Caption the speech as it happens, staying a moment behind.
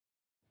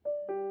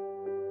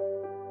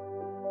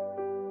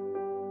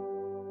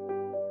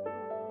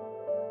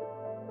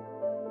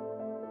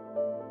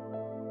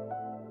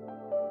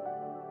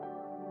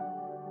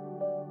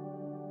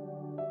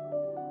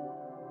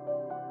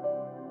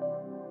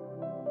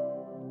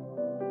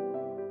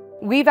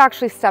We've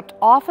actually stepped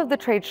off of the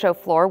trade show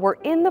floor. We're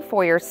in the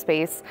foyer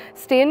space,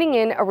 standing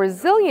in a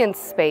resilience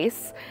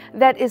space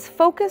that is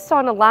focused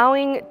on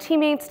allowing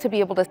teammates to be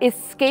able to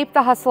escape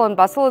the hustle and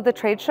bustle of the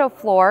trade show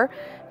floor,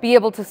 be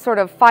able to sort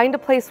of find a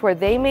place where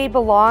they may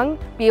belong,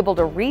 be able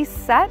to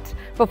reset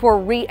before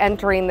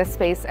re-entering the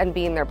space and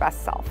being their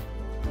best self.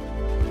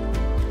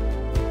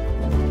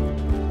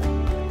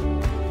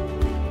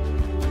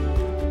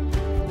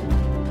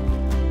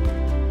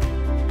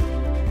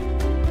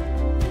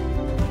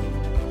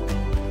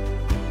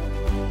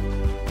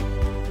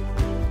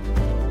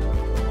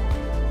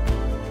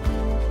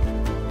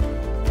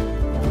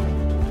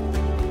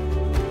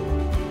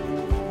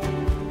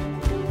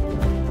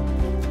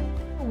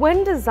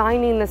 When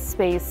designing the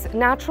space,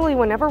 naturally,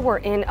 whenever we're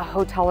in a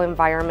hotel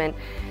environment,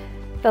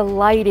 the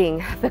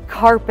lighting, the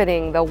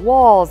carpeting, the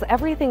walls,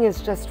 everything is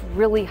just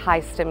really high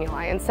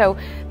stimuli. And so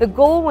the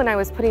goal when I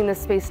was putting this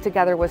space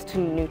together was to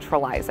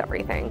neutralize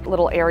everything,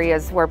 little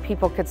areas where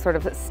people could sort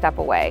of step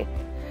away.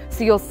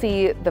 So you'll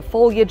see the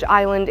foliage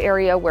island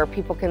area where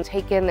people can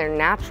take in their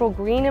natural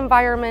green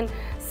environment,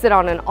 sit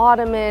on an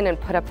ottoman and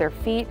put up their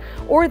feet,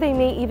 or they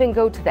may even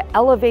go to the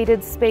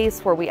elevated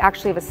space where we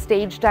actually have a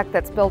stage deck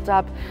that's built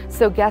up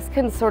so guests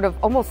can sort of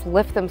almost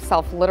lift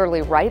themselves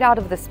literally right out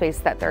of the space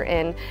that they're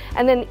in,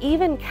 and then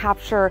even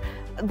capture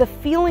the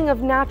feeling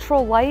of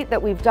natural light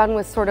that we've done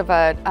with sort of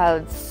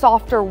a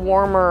softer,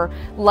 warmer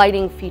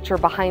lighting feature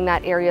behind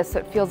that area, so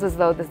it feels as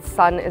though the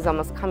sun is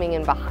almost coming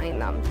in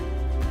behind them.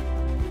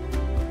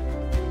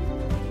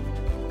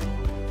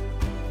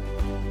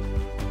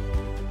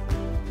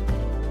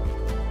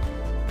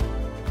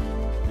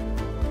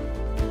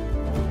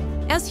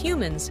 As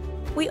humans,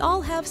 we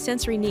all have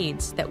sensory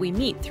needs that we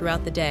meet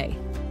throughout the day.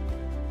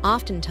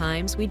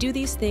 Oftentimes, we do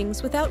these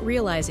things without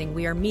realizing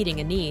we are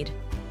meeting a need.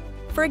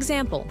 For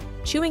example,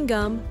 chewing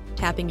gum,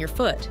 tapping your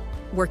foot,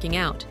 working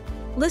out,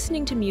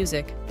 listening to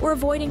music, or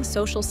avoiding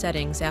social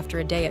settings after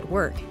a day at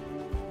work.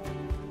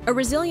 A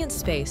resilient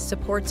space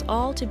supports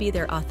all to be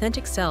their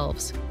authentic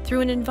selves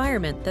through an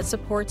environment that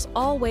supports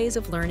all ways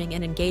of learning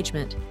and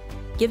engagement,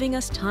 giving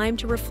us time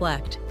to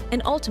reflect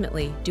and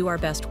ultimately do our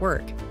best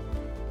work.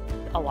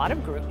 A lot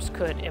of groups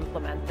could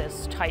implement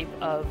this type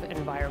of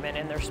environment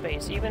in their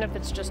space, even if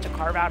it's just to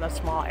carve out a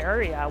small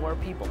area where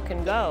people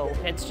can go.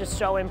 It's just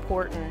so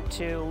important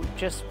to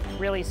just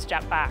really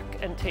step back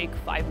and take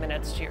 5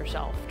 minutes to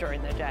yourself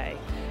during the day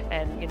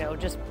and,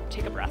 just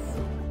take a breath.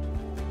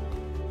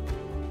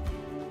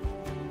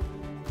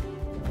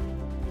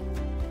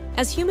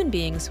 As human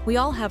beings, we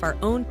all have our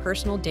own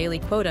personal daily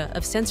quota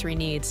of sensory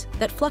needs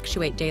that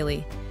fluctuate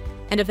daily,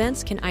 and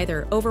events can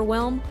either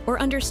overwhelm or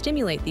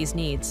understimulate these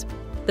needs.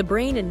 The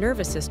brain and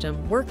nervous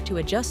system work to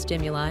adjust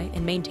stimuli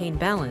and maintain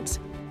balance,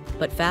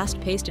 but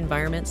fast-paced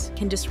environments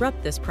can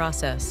disrupt this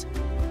process.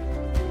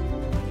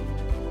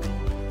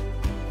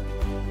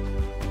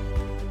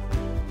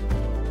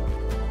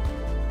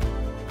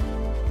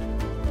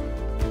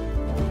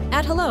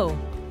 At Hello,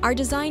 our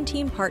design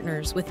team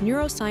partners with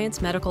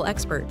neuroscience medical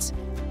experts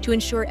to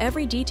ensure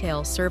every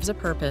detail serves a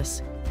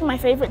purpose. My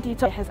favorite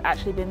detail has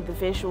actually been the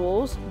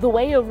visuals. The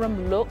way a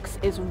room looks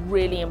is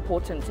really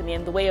important to me,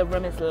 and the way a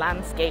room is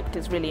landscaped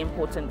is really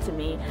important to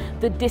me.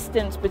 The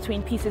distance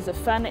between pieces of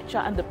furniture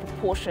and the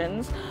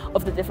proportions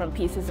of the different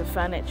pieces of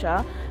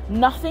furniture.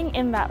 Nothing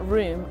in that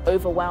room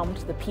overwhelmed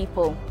the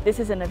people.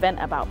 This is an event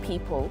about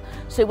people.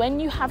 So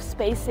when you have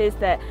spaces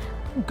that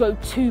go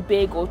too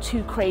big or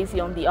too crazy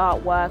on the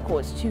artwork, or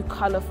it's too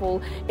colorful,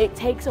 it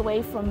takes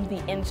away from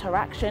the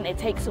interaction, it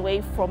takes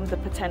away from the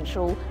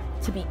potential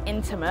to be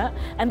intimate.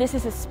 And this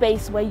is a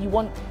space where you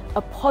want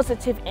a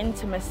positive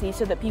intimacy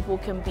so that people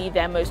can be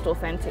their most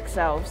authentic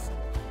selves.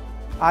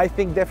 I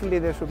think definitely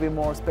there should be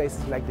more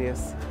spaces like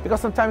this, because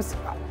sometimes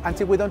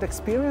until we don't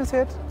experience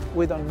it,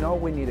 we don't know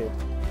we need it.